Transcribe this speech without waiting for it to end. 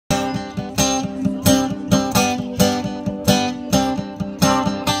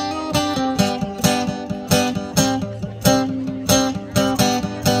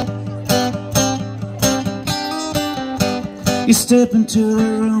step into the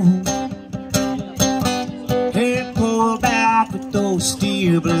room, head pulled back with those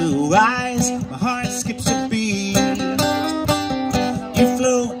steel blue eyes. My heart skips a beat. You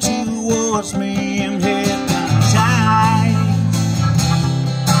float towards me and hypnotized.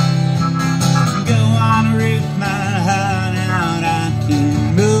 Go on, rip my heart out, I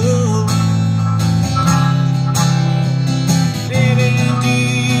can move. Baby, do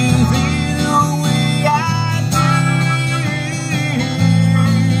you feel the way I do?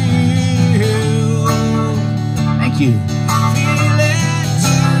 Thank you. Feel it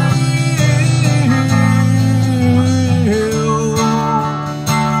too.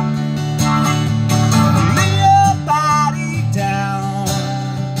 Lay your body down.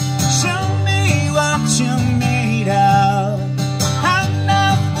 Show me what you're made of. I'm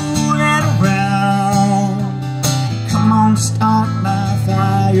not fooling around. Come on, start my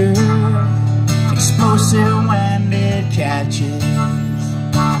fire. Explosive when it catches.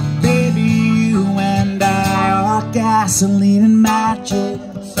 Baby, you and I are gasoline and matches.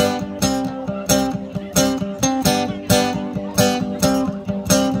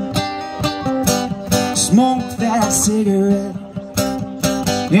 Smoke that cigarette,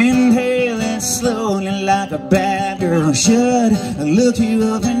 inhale it slowly like a bad girl should. I look you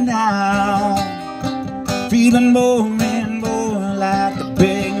up and down, feeling more and more like the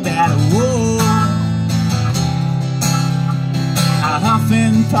big bad wolf. I huff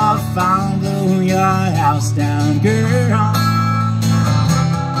and puff, I'll blow your house down, girl,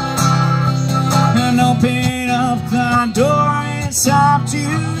 and open up the door. It's up to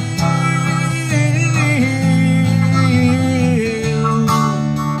you.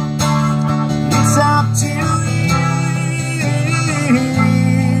 It's up to you.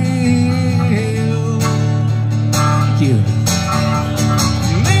 Thank you.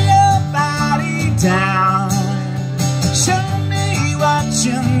 Lay your body down. Show me what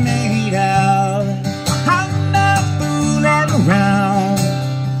you're made of. I'm not fooling around.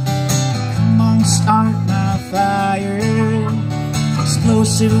 Come on, start my fire.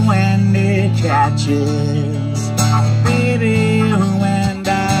 Explosive when it catches. Baby, you and I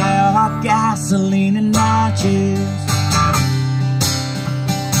are gasoline and matches.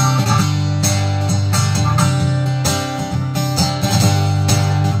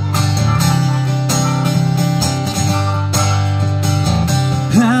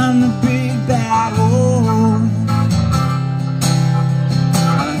 I'm the big bad wolf.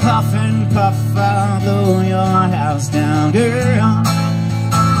 I'm huff and puff, I'll blow your house down, girl,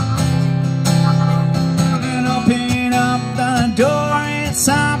 and open up the door. It's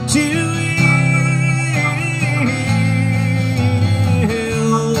up to you.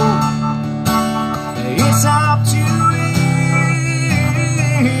 It's up to you.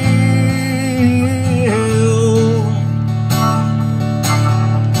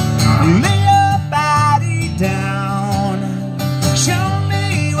 Lay your body down. Show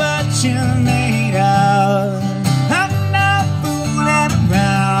me what you're made of. I'm not fooling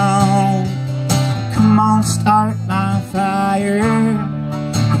around. Come on, start my fire.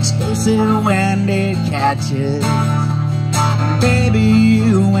 Explosive when it catches. Baby,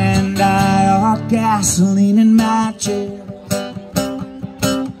 you and I are gasoline and matches.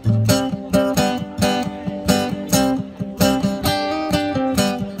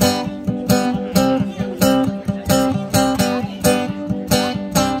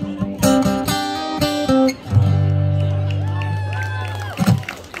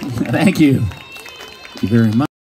 Thank you. Thank you very much.